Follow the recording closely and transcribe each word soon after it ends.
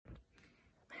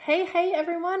Hey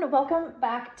everyone. Welcome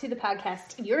back to the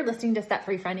podcast. You're listening to Set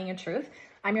Free Finding Your Truth.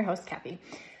 I'm your host, Kathy.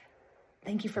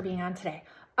 Thank you for being on today.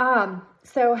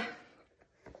 So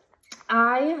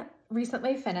I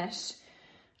recently finished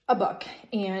a book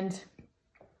and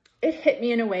it hit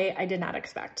me in a way I did not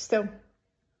expect. So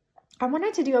I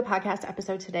wanted to do a podcast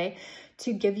episode today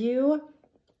to give you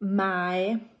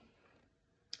my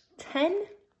 10,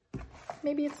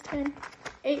 maybe it's 10,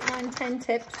 8, 9, 10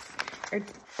 tips or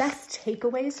best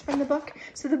takeaways from the book.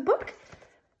 So the book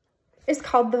is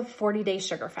called The 40-Day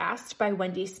Sugar Fast by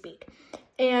Wendy Speake.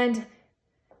 And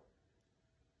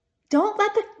don't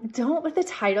let the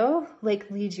title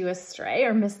lead you astray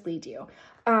or mislead you.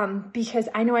 Because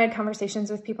I know I had conversations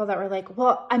with people that were like,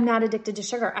 well, I'm not addicted to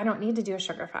sugar. I don't need to do a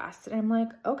sugar fast. And I'm like,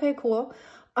 okay, cool.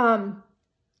 But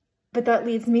that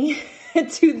leads me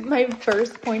to my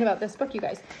first point about this book, you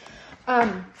guys.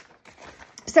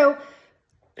 So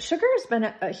sugar has been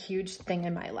a huge thing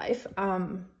in my life.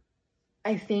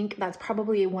 I think that's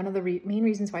probably one of the main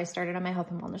reasons why I started on my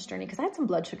health and wellness journey, because I had some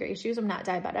blood sugar issues. I'm not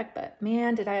diabetic, but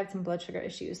man, did I have some blood sugar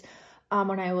issues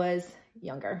when I was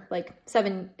younger, like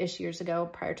 7-ish years ago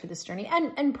prior to this journey,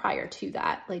 and prior to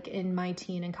that, like in my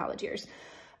teen and college years.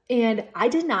 And I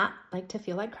did not like to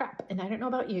feel like crap. And I don't know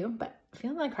about you, but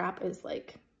feeling like crap is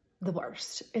like the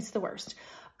worst. It's the worst.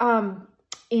 And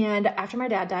after my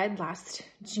dad died last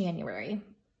January,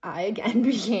 I again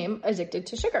became addicted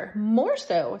to sugar, more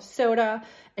so soda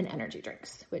and energy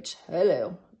drinks, which,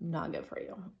 hello, not good for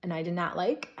you. And I did not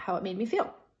like how it made me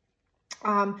feel.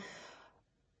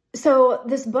 So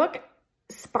this book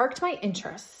sparked my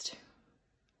interest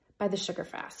by the sugar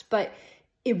fast, but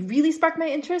it really sparked my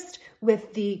interest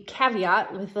with the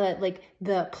caveat, with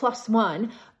the plus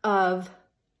one of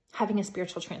having a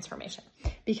spiritual transformation,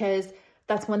 because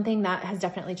that's one thing that has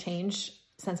definitely changed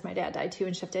since my dad died too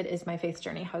and shifted, is my faith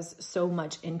journey has so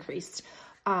much increased.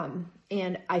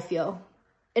 And I feel,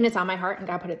 and it's on my heart and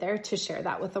God put it there to share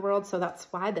that with the world. So that's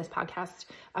why this podcast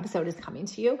episode is coming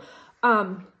to you.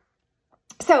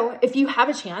 So if you have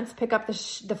a chance, pick up the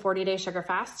 40-Day Sugar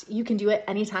Fast. You can do it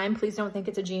anytime. Please don't think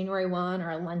it's a January 1 or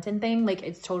a Lenten thing. Like,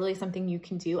 it's totally something you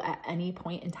can do at any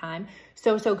point in time.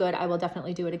 So good. I will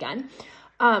definitely do it again.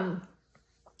 And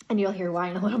you'll hear why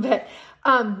in a little bit.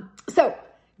 So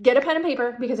get a pen and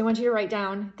paper, because I want you to write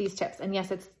down these tips. And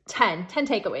yes, it's 10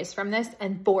 takeaways from this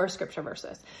and 4 scripture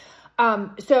verses.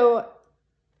 So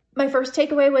my first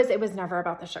takeaway was, it was never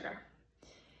about the sugar.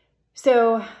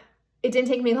 So it didn't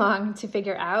take me long to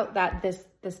figure out that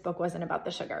this book wasn't about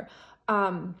the sugar.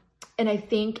 And I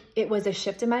think it was a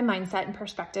shift in my mindset and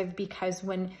perspective, because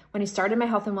when I started my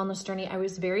health and wellness journey, I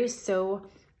was very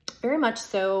much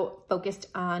so focused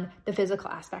on the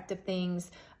physical aspect of things.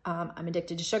 I'm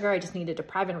addicted to sugar. I just need to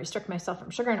deprive and restrict myself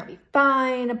from sugar and I'll be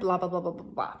fine, blah, blah, blah, blah, blah,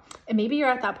 blah. And maybe you're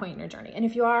at that point in your journey. And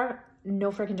if you are, no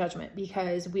freaking judgment,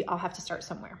 because we all have to start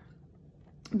somewhere.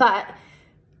 But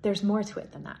there's more to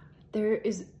it than that. There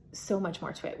is so much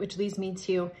more to it, which leads me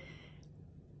to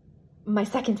my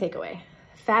second takeaway.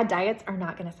 Fad diets are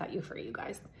not going to set you free, you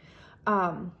guys.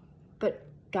 But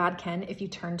God can, if you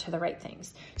turn to the right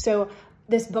things. So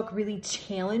this book really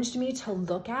challenged me to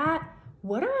look at,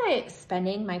 what am I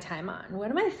spending my time on? What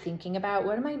am I thinking about?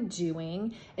 What am I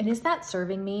doing? And is that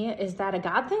serving me? Is that a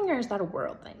God thing or is that a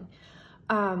world thing?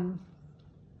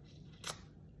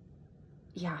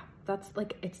 Yeah, that's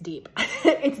it's deep.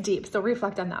 It's deep. So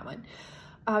reflect on that one.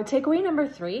 Takeaway number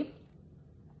 3,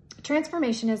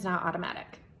 transformation is not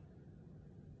automatic,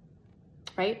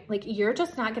 right? Like, you're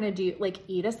just not going to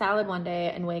eat a salad one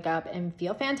day and wake up and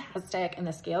feel fantastic and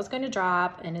the scale's going to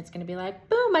drop and it's going to be like,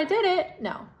 boom, I did it.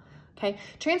 No. Okay.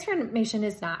 Transformation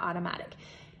is not automatic.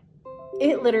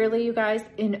 It literally, you guys,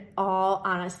 in all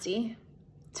honesty,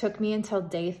 took me until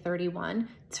day 31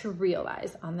 to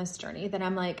realize on this journey that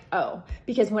I'm like, oh,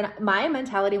 because when my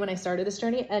mentality, when I started this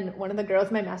journey, and one of the girls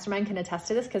in my mastermind can attest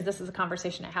to this, because this is a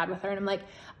conversation I had with her, and I'm like,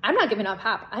 I'm not giving up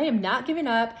Hop. I am not giving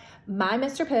up my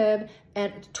Mr. Pibb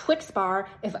and Twix bar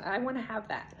if I want to have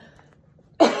that.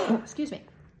 Excuse me.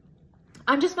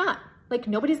 I'm just not. Like,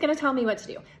 nobody's going to tell me what to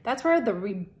do. That's where the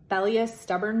rebellious,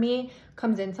 stubborn me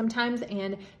comes in sometimes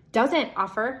and doesn't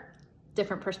offer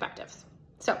different perspectives.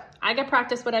 So I got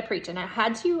practice what I preach, and I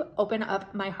had to open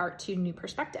up my heart to new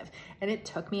perspective. And it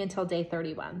took me until day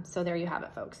 31. So there you have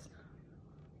it, folks.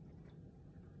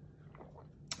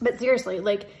 But seriously,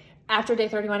 after day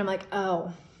 31, I'm like,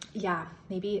 oh yeah,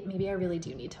 maybe I really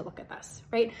do need to look at this,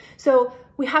 right? So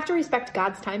we have to respect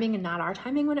God's timing and not our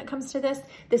timing when it comes to this.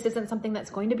 This isn't something that's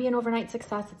going to be an overnight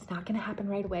success. It's not going to happen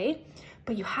right away,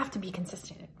 but you have to be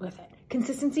consistent with it.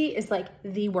 Consistency is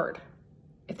the word.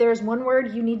 If there's one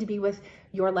word you need to be with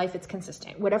your life, it's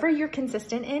consistent. Whatever you're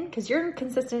consistent in, because you're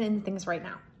consistent in things right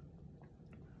now.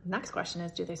 Next question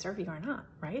is, do they serve you or not,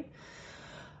 right?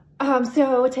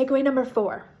 So takeaway number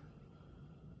 4.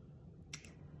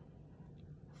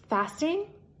 Fasting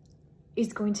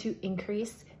is going to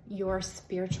increase your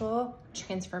spiritual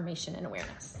transformation and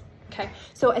awareness. Okay.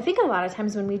 So I think a lot of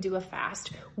times when we do a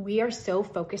fast, we are so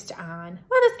focused on,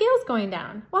 well, the scale's going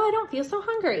down. Well, I don't feel so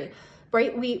hungry,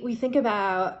 right? We think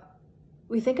about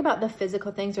the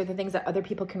physical things or the things that other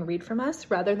people can read from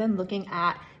us rather than looking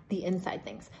at the inside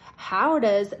things. How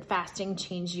does fasting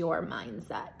change your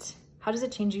mindset? How does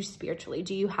it change you spiritually?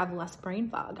 Do you have less brain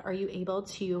fog? Are you able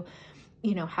to,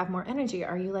 have more energy?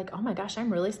 Are you like, oh my gosh,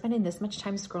 I'm really spending this much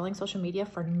time scrolling social media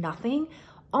for nothing?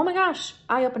 Oh my gosh,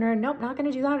 eye opener. Nope, not going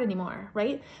to do that anymore,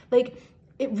 right? Like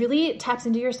it really taps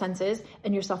into your senses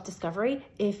and your self-discovery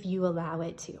if you allow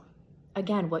it to.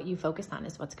 Again, what you focus on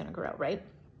is what's going to grow, right?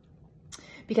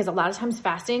 Because a lot of times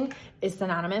fasting is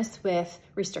synonymous with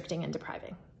restricting and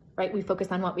depriving, right? We focus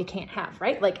on what we can't have,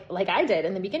 right? Like I did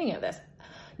in the beginning of this.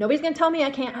 Nobody's going to tell me I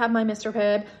can't have my Mr.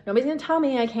 Pibb. Nobody's going to tell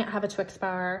me I can't have a Twix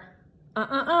bar.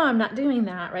 I'm not doing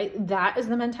that, right? That is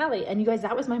the mentality. And you guys,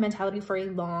 that was my mentality for a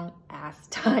long ass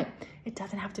time. It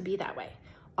doesn't have to be that way.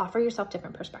 Offer yourself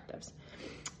different perspectives.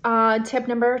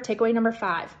 Takeaway number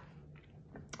 5.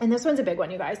 And this one's a big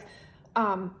one, you guys.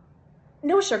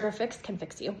 No sugar fix can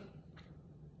fix you.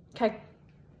 Okay.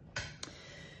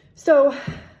 So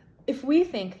if we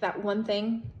think that one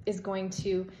thing is going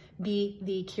to be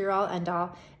the cure-all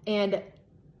end-all, and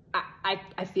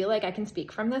I feel like I can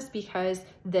speak from this because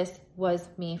this was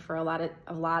me for a lot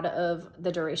of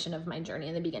the duration of my journey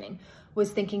in the beginning,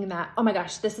 was thinking that, oh my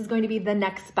gosh, this is going to be the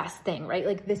next best thing, right?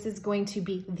 Like this is going to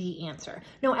be the answer.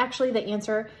 No, actually the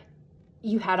answer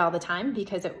you had all the time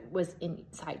because it was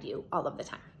inside you all of the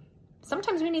time.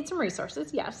 Sometimes we need some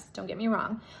resources, yes, don't get me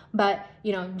wrong, but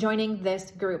joining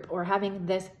this group or having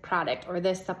this product or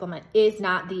this supplement is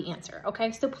not the answer,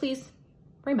 okay? So please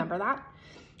remember that.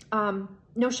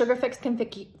 No sugar fix can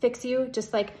fix you,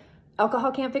 just like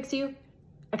alcohol can't fix you,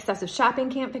 excessive shopping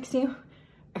can't fix you,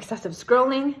 excessive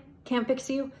scrolling can't fix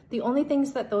you. The only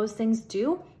things that those things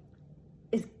do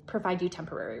is provide you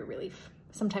temporary relief,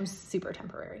 sometimes super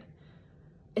temporary.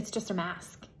 It's just a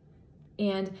mask.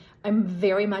 And I'm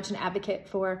very much an advocate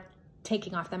for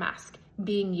taking off the mask,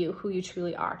 being you, who you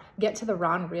truly are. Get to the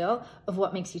raw and real of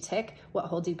what makes you tick, what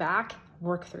holds you back,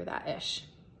 work through that ish.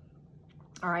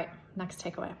 All right, next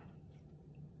takeaway.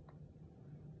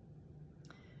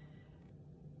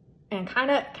 And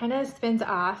kind of spins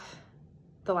off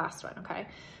the last one, okay?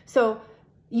 So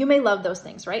you may love those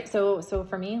things, right? So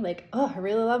for me, like, oh, I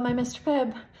really love my Mr.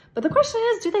 Pibb. But the question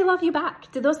is, do they love you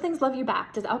back? Do those things love you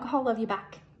back? Does alcohol love you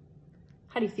back?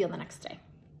 How do you feel the next day?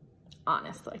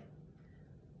 Honestly.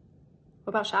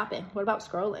 What about shopping? What about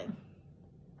scrolling?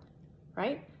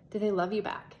 Right? Do they love you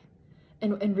back?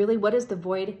 And really, what is the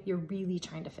void you're really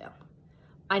trying to fill?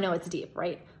 I know it's deep,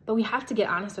 right? But we have to get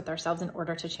honest with ourselves in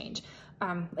order to change.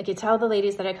 Like I tell the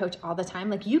ladies that I coach all the time,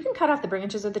 like you can cut off the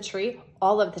branches of the tree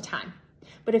all of the time.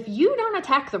 But if you don't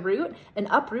attack the root and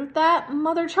uproot that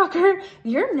mother trucker,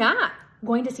 you're not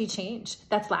going to see change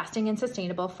that's lasting and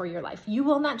sustainable for your life. You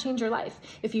will not change your life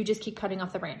if you just keep cutting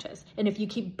off the branches and if you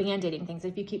keep band-aiding things,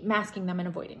 if you keep masking them and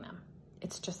avoiding them.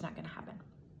 It's just not going to happen.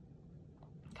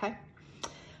 Okay?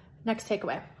 Next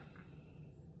takeaway.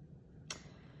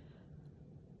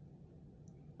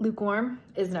 Lukewarm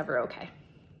is never okay.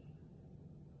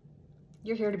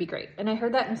 You're here to be great. And I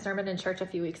heard that in a sermon in church a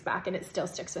few weeks back, and it still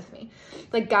sticks with me.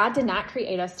 Like, God did not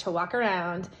create us to walk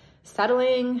around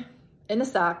settling in the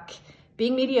suck,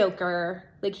 being mediocre.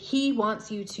 Like, he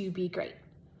wants you to be great.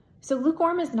 So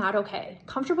lukewarm is not okay.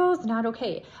 Comfortable is not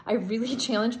okay. I really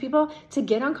challenge people to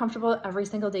get uncomfortable every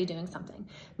single day doing something.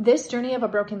 This journey of a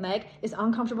broken leg is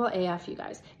uncomfortable AF, you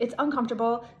guys. It's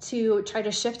uncomfortable to try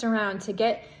to shift around to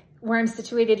get where I'm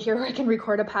situated here where I can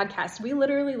record a podcast. We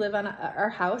literally live on our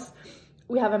house.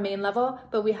 We have a main level,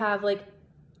 but we have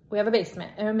a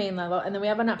basement and a main level, and then we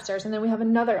have an upstairs, and then we have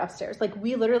another upstairs. Like,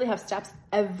 we literally have steps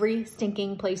every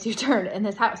stinking place you turn in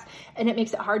this house, and it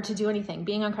makes it hard to do anything.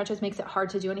 Being on crutches makes it hard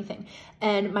to do anything.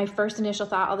 And my first initial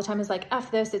thought all the time is like,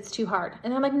 F this, it's too hard.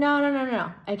 And I'm like,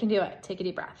 no, I can do it. Take a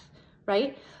deep breath,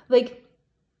 right? Like,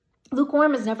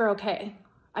 lukewarm is never okay.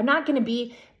 I'm not going to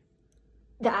be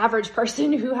the average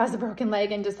person who has a broken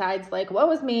leg and decides like, woe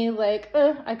is me, like,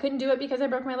 I couldn't do it because I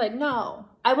broke my leg. No,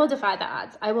 I will defy the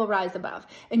odds. I will rise above.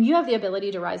 And you have the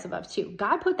ability to rise above too.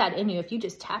 God put that in you. If you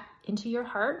just tap into your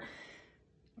heart,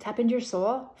 tap into your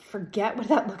soul, forget what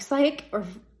that looks like or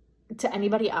to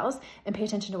anybody else, and pay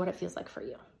attention to what it feels like for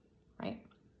you, right?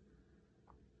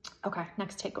 Okay,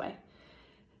 next takeaway.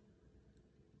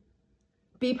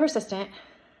 Be persistent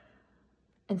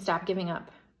and stop giving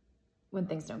up when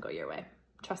things don't go your way.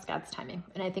 Trust God's timing.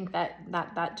 And I think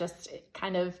that just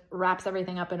kind of wraps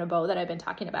everything up in a bow that I've been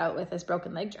talking about with this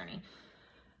broken leg journey.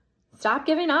 Stop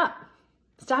giving up.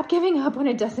 Stop giving up when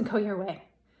it doesn't go your way.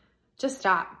 Just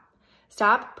stop.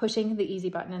 Stop pushing the easy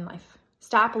button in life.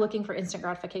 Stop looking for instant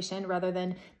gratification rather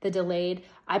than the delayed.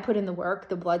 I put in the work,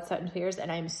 the blood, sweat, and tears,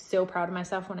 and I'm so proud of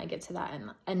myself when I get to that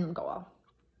end goal.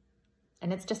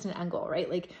 And it's just an end goal, right?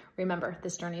 Like, remember,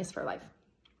 this journey is for life.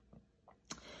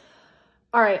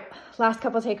 All right, last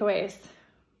couple takeaways.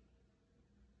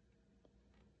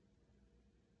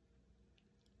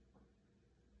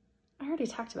 I already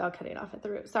talked about cutting off at the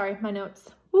root. Sorry, my notes.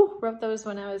 Wrote those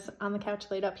when I was on the couch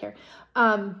laid up here.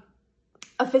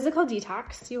 A physical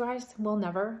detox, you guys, will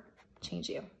never change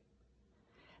you.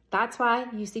 That's why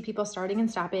you see people starting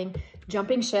and stopping,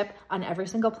 jumping ship on every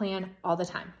single plan all the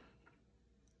time.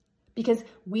 Because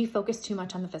we focus too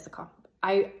much on the physical.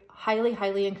 I highly,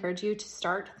 highly encourage you to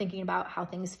start thinking about how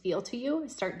things feel to you.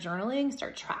 Start journaling,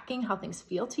 start tracking how things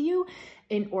feel to you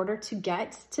in order to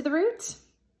get to the root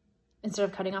instead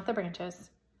of cutting off the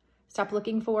branches. Stop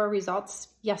looking for results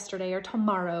yesterday or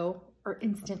tomorrow or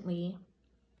instantly.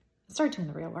 Start doing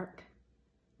the real work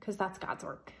because that's God's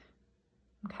work.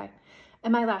 Okay.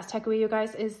 And my last takeaway, you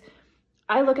guys, is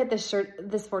I look at this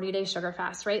 40-day sugar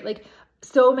fast, right? Like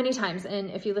so many times.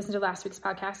 And if you listen to last week's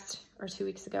podcast or 2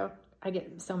 weeks ago, I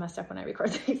get so messed up when I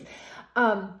record these.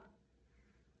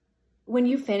 When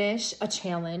you finish a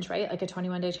challenge, right? Like a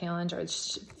 21-day challenge or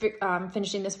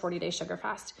finishing this 40-day sugar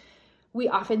fast, we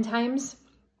oftentimes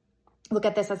look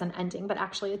at this as an ending, but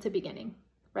actually it's a beginning,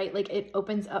 right? Like it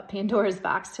opens up Pandora's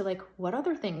box to like, what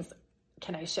other things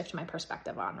can I shift my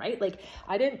perspective on, right? Like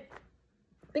I didn't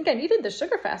think I needed the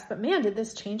sugar fast, but man, did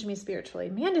this change me spiritually?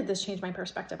 Man, did this change my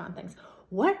perspective on things?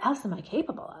 What else am I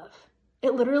capable of?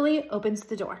 It literally opens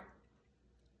the door,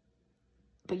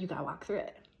 but you got to walk through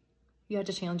it. You have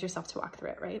to challenge yourself to walk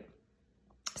through it, right?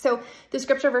 So the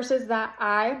scripture verses that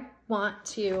I want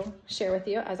to share with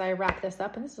you as I wrap this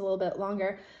up, and this is a little bit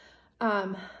longer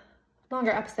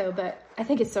episode, but I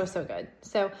think it's so good.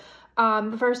 So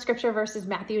the first scripture verse is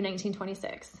Matthew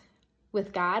 19:26.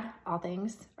 With God, all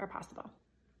things are possible.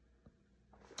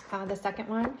 The second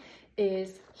one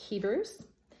is Hebrews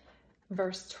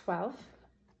chapter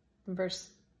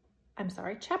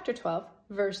 12,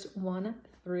 verse 1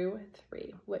 through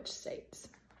 3, which states,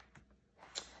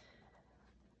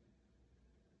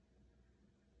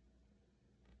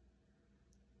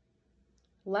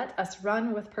 let us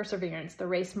run with perseverance the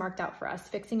race marked out for us,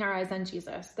 fixing our eyes on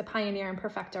Jesus, the pioneer and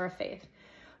perfecter of faith.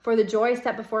 For the joy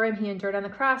set before him, he endured on the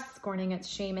cross, scorning its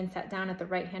shame, and sat down at the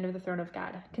right hand of the throne of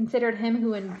God. Consider him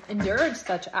who endured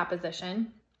such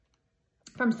opposition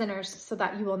from sinners, so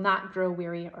that you will not grow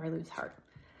weary or lose heart.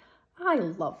 I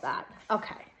love that.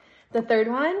 Okay. The third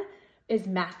one is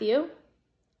Matthew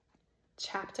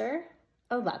chapter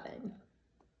 11,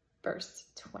 verse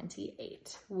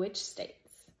 28, which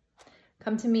states,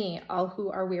 come to me, all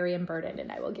who are weary and burdened, and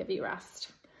I will give you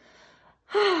rest.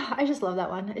 I just love that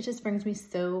one. It just brings me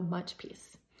so much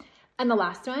peace. And the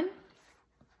last one,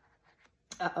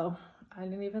 I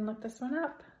didn't even look this one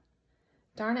up.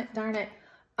 Darn it.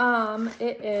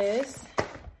 It is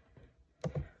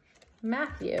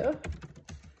Matthew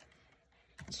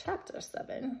chapter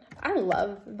 7. I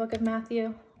love the book of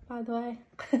Matthew, by the way.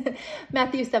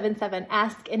 Matthew 7:7,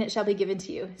 ask and it shall be given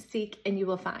to you. Seek and you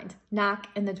will find. Knock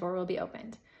and the door will be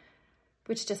opened.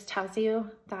 Which just tells you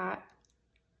that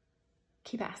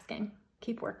keep asking,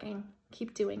 keep working,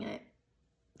 keep doing it,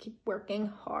 keep working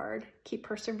hard, keep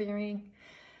persevering.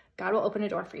 God will open a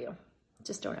door for you.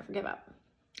 Just don't ever give up.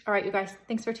 All right, you guys,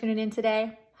 thanks for tuning in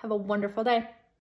today. Have a wonderful day.